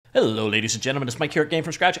Hello, ladies and gentlemen, it's Mike here at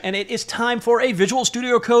Gamefromscratch, and it is time for a Visual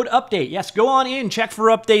Studio Code update. Yes, go on in, check for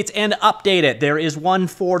updates, and update it. There is one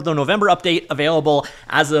for the November update available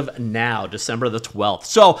as of now, December the 12th.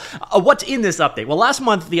 So, what's in this update? Well, last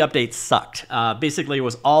month, the update sucked. Basically, it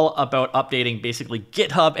was all about updating basically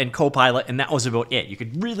GitHub and CoPilot, and that was about it. You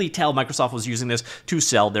could really tell Microsoft was using this to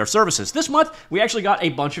sell their services. This month, we actually got a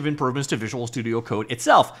bunch of improvements to Visual Studio Code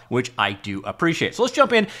itself, which I do appreciate. So let's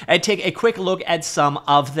jump in and take a quick look at some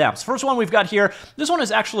of them. So first one we've got here, this one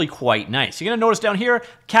is actually quite nice. You're going to notice down here,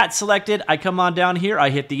 cat selected. I come on down here, I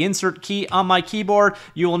hit the insert key on my keyboard.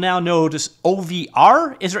 You will now notice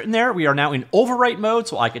OVR is written there. We are now in overwrite mode,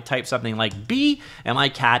 so I could type something like B, and my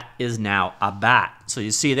cat is now a bat. So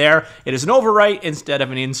you see there, it is an overwrite instead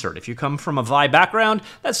of an insert. If you come from a Vi background,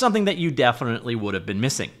 that's something that you definitely would have been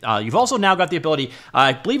missing. You've also now got the ability,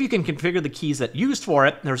 I believe you can configure the keys that used for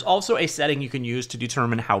it. There's also a setting you can use to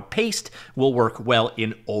determine how paste will work well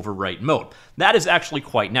in overwrite mode. That is actually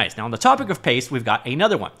quite nice. Now on the topic of paste, we've got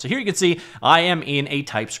another one. So here you can see I am in a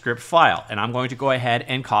TypeScript file, and I'm going to go ahead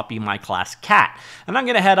and copy my class cat. And I'm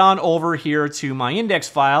going to head on over here to my index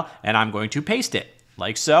file, and I'm going to paste it.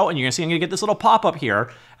 Like so, and you're gonna see I'm gonna get this little pop-up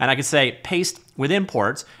here, and I can say paste with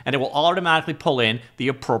imports, and it will automatically pull in the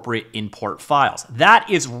appropriate import files. That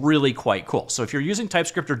is really quite cool. So if you're using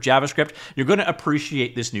TypeScript or JavaScript, you're gonna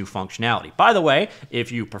appreciate this new functionality. By the way,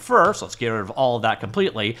 if you prefer, so let's get rid of all of that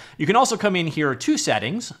completely, you can also come in here to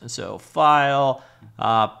settings, so file,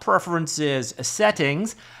 preferences,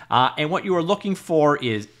 settings, and what you are looking for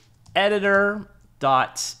is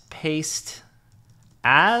editor.paste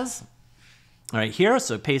as, right here,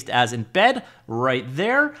 so paste as embed right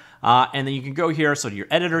there, and then you can go here, so to your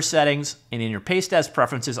editor settings, and in your paste as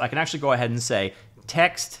preferences, I can actually go ahead and say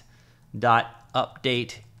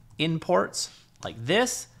text.update imports like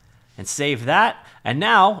this, and save that. And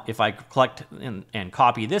now, if I collect and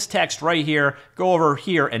copy this text right here, go over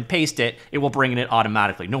here and paste it, it will bring it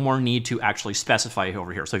automatically. No more need to actually specify it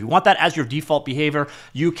over here. So if you want that as your default behavior,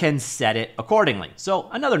 you can set it accordingly. So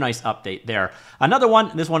another nice update there. Another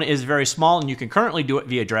one, this one is very small, and you can currently do it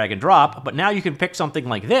via drag and drop, but now you can pick something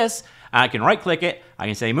like this. I can right click it, I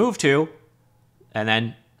can say move to, and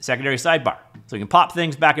then secondary sidebar. So you can pop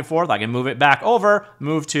things back and forth. I can move it back over,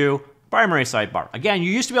 move to, primary sidebar. Again,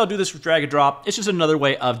 you used to be able to do this with drag and drop. It's just another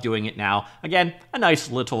way of doing it now. Again, a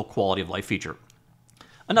nice little quality of life feature.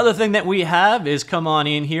 Another thing that we have is come on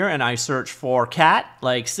in here and I search for cat,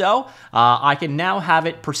 like so. I can now have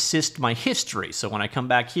it persist my history. So when I come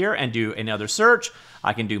back here and do another search,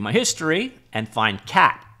 I can do my history and find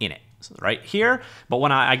cat in it. So right here. But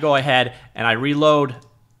when I go ahead and I reload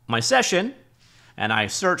my session and I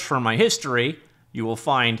search for my history, you will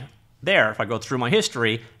find there, if I go through my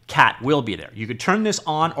history, cat will be there. You could turn this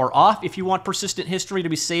on or off if you want persistent history to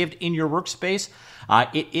be saved in your workspace.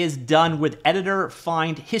 It is done with editor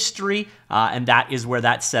find history, and that is where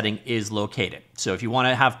that setting is located. So if you want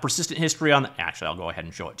to have persistent history on, actually I'll go ahead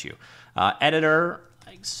and show it to you. Editor,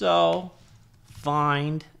 like so,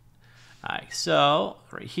 find, like so,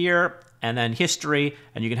 right here, and then history,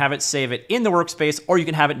 and you can have it save it in the workspace, or you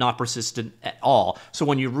can have it not persistent at all. So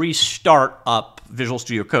when you restart up Visual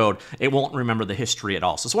Studio Code, it won't remember the history at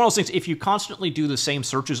all. So it's one of those things, if you constantly do the same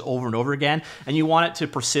searches over and over again, and you want it to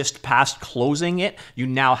persist past closing it, you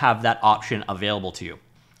now have that option available to you.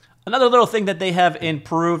 Another little thing that they have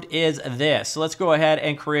improved is this. So let's go ahead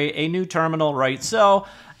and create a new terminal, right so,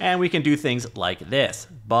 and we can do things like this.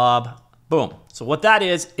 Bob, boom. So what that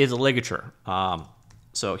is a ligature.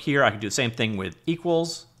 So here I can do the same thing with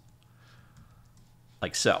equals,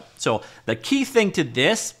 like so. So the key thing to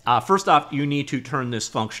this, first off, you need to turn this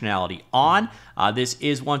functionality on. This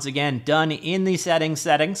is once again done in the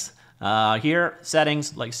settings. Here,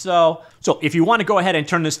 settings, like so. So if you want to go ahead and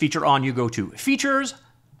turn this feature on, you go to Features,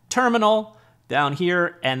 Terminal, down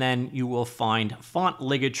here, and then you will find font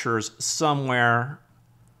ligatures somewhere.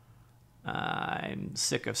 I'm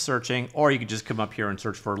sick of searching, or you could just come up here and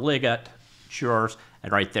search for ligatures.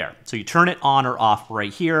 And right there. So you turn it on or off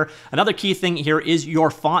right here. Another key thing here is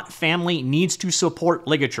your font family needs to support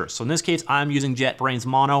ligatures. So in this case, I'm using JetBrains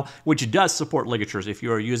Mono, which does support ligatures. If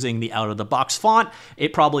you are using the out-of-the-box font,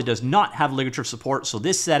 it probably does not have ligature support, so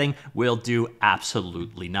this setting will do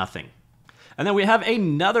absolutely nothing. And then we have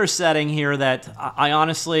another setting here that I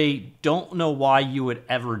honestly don't know why you would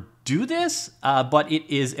ever do this, but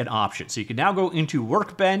it is an option. So you can now go into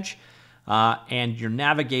Workbench and your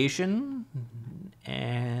navigation,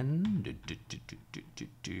 and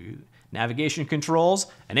navigation controls,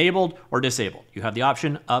 enabled or disabled. You have the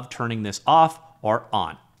option of turning this off or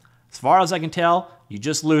on. As far as I can tell, you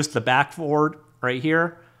just lose the back forward right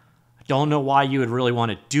here. Don't know why you would really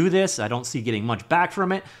want to do this. I don't see getting much back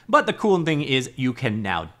from it, but the cool thing is you can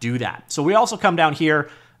now do that. So we also come down here,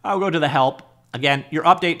 I'll go to the help. Again, your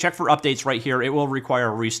update, check for updates right here. It will require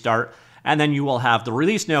a restart. And then you will have the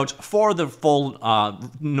release notes for the full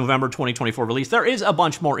November 2024 release. There is a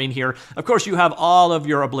bunch more in here. Of course, you have all of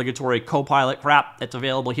your obligatory Copilot crap that's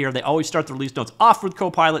available here. They always start the release notes off with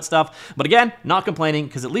Copilot stuff. But again, not complaining,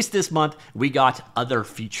 because at least this month, we got other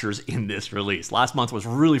features in this release. Last month was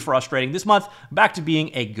really frustrating. This month, back to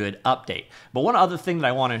being a good update. But one other thing that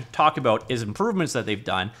I want to talk about is improvements that they've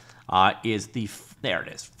done is there it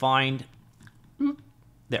is, Find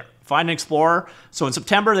an Explorer. So in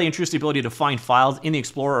September, they introduced the ability to find files in the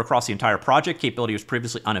Explorer across the entire project. Capability was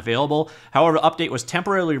previously unavailable. However, the update was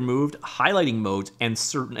temporarily removed, highlighting modes and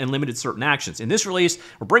limited certain actions. In this release,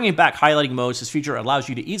 we're bringing back highlighting modes. This feature allows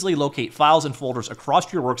you to easily locate files and folders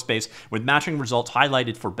across your workspace with matching results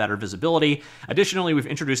highlighted for better visibility. Additionally, we've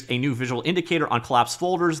introduced a new visual indicator on collapsed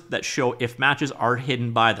folders that show if matches are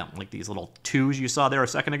hidden by them, like these little twos you saw there a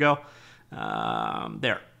second ago.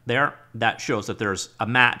 There, that shows that there's a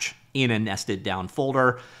match in a nested down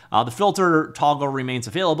folder. The filter toggle remains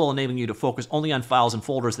available, enabling you to focus only on files and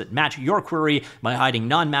folders that match your query by hiding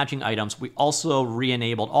non-matching items. We also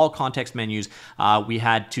re-enabled all context menus we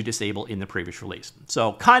had to disable in the previous release.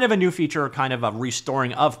 So kind of a new feature, kind of a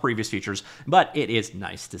restoring of previous features, but it is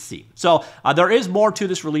nice to see. So there is more to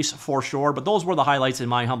this release for sure, but those were the highlights in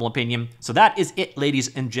my humble opinion. So that is it,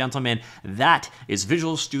 ladies and gentlemen. That is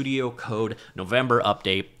Visual Studio Code November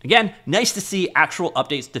update. Again, nice to see actual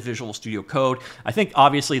updates to Visual Studio Code. I think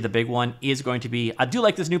obviously the big one is going to be, I do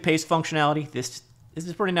like this new paste functionality. This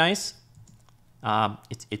is pretty nice.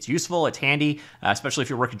 It's useful, it's handy, especially if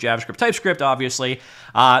you're working JavaScript, TypeScript, obviously.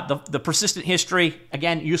 The persistent history,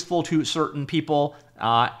 again, useful to certain people.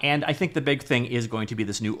 And I think the big thing is going to be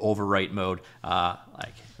this new overwrite mode,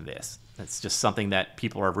 like this. It's just something that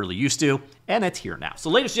people are really used to, and it's here now.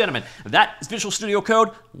 So ladies and gentlemen, that is Visual Studio Code.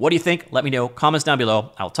 What do you think? Let me know. Comments down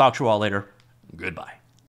below. I'll talk to you all later. Goodbye.